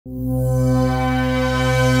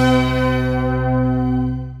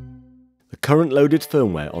current loaded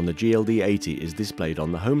firmware on the GLD80 is displayed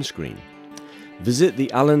on the home screen. Visit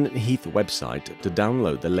the Allen & Heath website to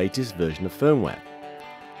download the latest version of firmware.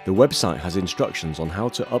 The website has instructions on how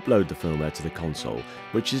to upload the firmware to the console,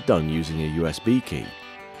 which is done using a USB key.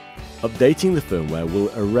 Updating the firmware will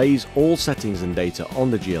erase all settings and data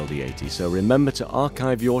on the GLD80, so remember to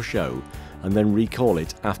archive your show and then recall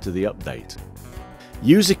it after the update.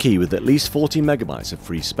 Use a key with at least 40 MB of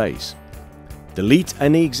free space. Delete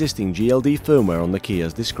any existing GLD firmware on the key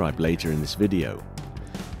as described later in this video.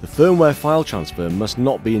 The firmware file transfer must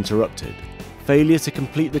not be interrupted. Failure to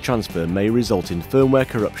complete the transfer may result in firmware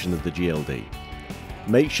corruption of the GLD.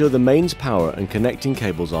 Make sure the mains power and connecting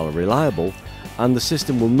cables are reliable and the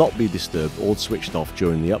system will not be disturbed or switched off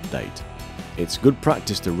during the update. It's good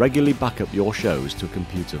practice to regularly back up your shows to a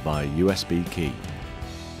computer via USB key.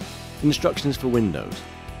 Instructions for Windows.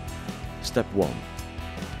 Step 1.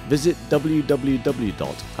 Visit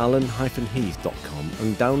www.allen-heath.com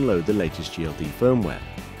and download the latest GLD firmware.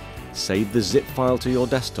 Save the zip file to your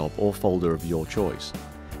desktop or folder of your choice.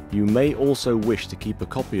 You may also wish to keep a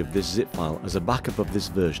copy of this zip file as a backup of this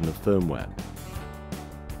version of firmware.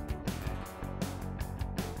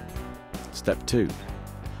 Step 2.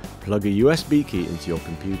 Plug a USB key into your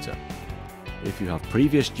computer. If you have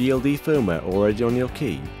previous GLD firmware already on your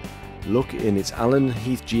key, look in its Allen &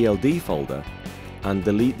 Heath GLD folder and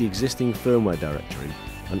delete the existing firmware directory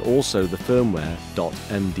and also the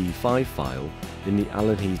firmware.md5 file in the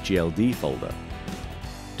Allen & Heath GLD folder.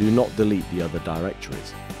 Do not delete the other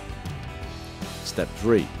directories. Step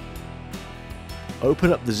 3.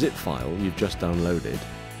 Open up the zip file you've just downloaded.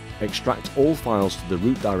 Extract all files to the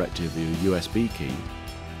root directory of your USB key.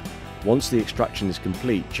 Once the extraction is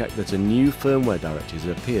complete, check that a new firmware directory has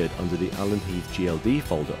appeared under the Allen & Heath GLD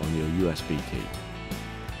folder on your USB key.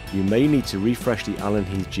 You may need to refresh the Allen &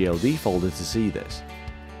 Heath GLD folder to see this.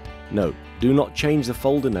 Note, do not change the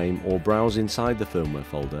folder name or browse inside the firmware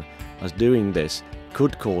folder, as doing this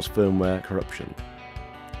could cause firmware corruption.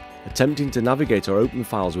 Attempting to navigate or open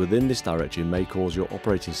files within this directory may cause your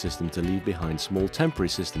operating system to leave behind small temporary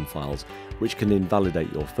system files which can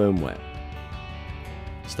invalidate your firmware.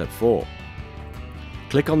 Step 4.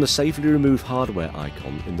 Click on the Safely Remove Hardware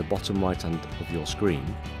icon in the bottom right hand of your screen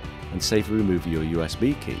and safely remove your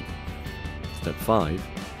USB key. Step 5.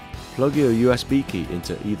 Plug your USB key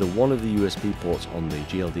into either one of the USB ports on the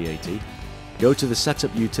GLD80. Go to the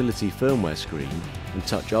Setup Utility Firmware screen and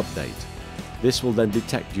touch Update. This will then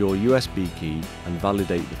detect your USB key and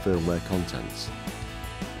validate the firmware contents.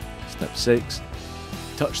 Step 6.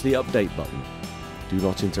 Touch the Update button. Do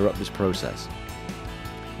not interrupt this process.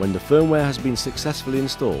 When the firmware has been successfully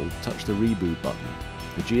installed, touch the Reboot button.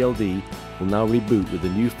 The GLD will now reboot with the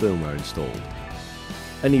new firmware installed.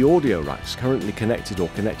 Any audio racks currently connected or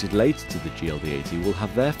connected later to the GLD80 will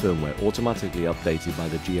have their firmware automatically updated by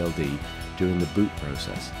the GLD during the boot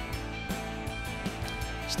process.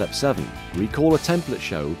 Step 7. Recall a template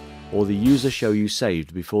show or the user show you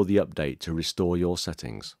saved before the update to restore your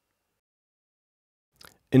settings.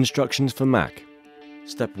 Instructions for Mac.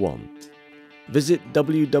 Step 1. Visit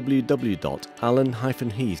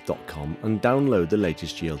www.allen-heath.com and download the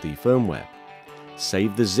latest GLD firmware.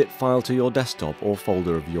 Save the zip file to your desktop or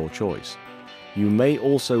folder of your choice. You may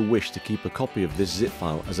also wish to keep a copy of this zip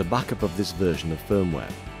file as a backup of this version of firmware.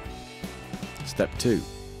 Step 2.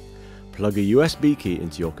 Plug a USB key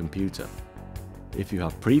into your computer. If you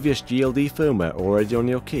have previous GLD firmware already on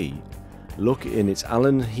your key, look in its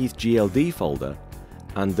Allen & Heath GLD folder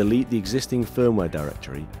and delete the existing firmware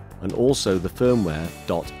directory and also the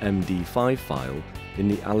firmware.md5 file in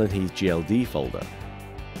the Allen & Heath GLD folder.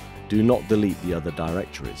 Do not delete the other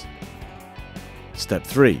directories. Step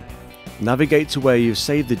 3. Navigate to where you've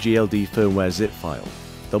saved the GLD firmware zip file.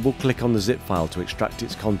 Double-click on the zip file to extract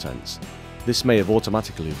its contents. This may have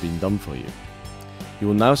automatically been done for you. You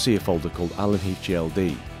will now see a folder called Allen & Heath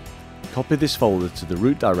GLD. Copy this folder to the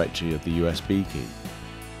root directory of the USB key.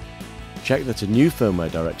 Check that a new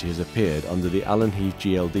firmware directory has appeared under the Allen & Heath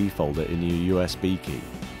GLD folder in your USB key.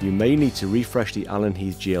 You may need to refresh the Allen &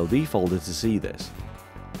 Heath GLD folder to see this.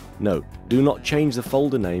 Note, do not change the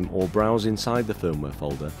folder name or browse inside the firmware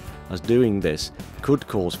folder, as doing this could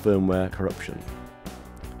cause firmware corruption.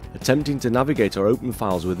 Attempting to navigate or open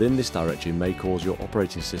files within this directory may cause your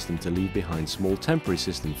operating system to leave behind small temporary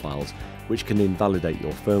system files which can invalidate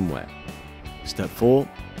your firmware. Step 4.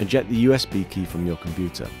 Eject the USB key from your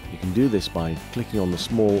computer. You can do this by clicking on the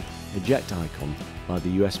small Eject icon by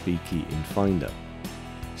the USB key in Finder.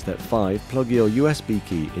 Step 5. Plug your USB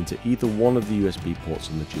key into either one of the USB ports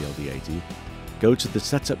on the GLD80. Go to the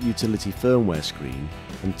Setup Utility Firmware screen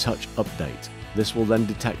and touch Update. This will then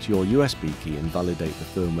detect your USB key and validate the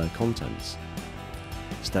firmware contents.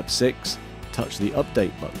 Step 6. Touch the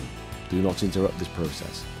Update button. Do not interrupt this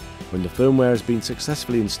process. When the firmware has been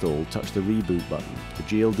successfully installed, touch the Reboot button. The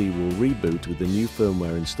GLD will reboot with the new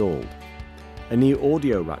firmware installed. Any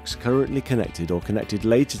audio racks currently connected or connected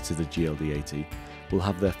later to the GLD80 will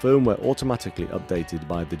have their firmware automatically updated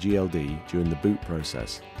by the GLD during the boot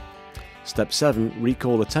process. Step 7.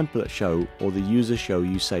 Recall a template show or the user show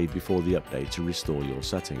you saved before the update to restore your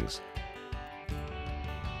settings.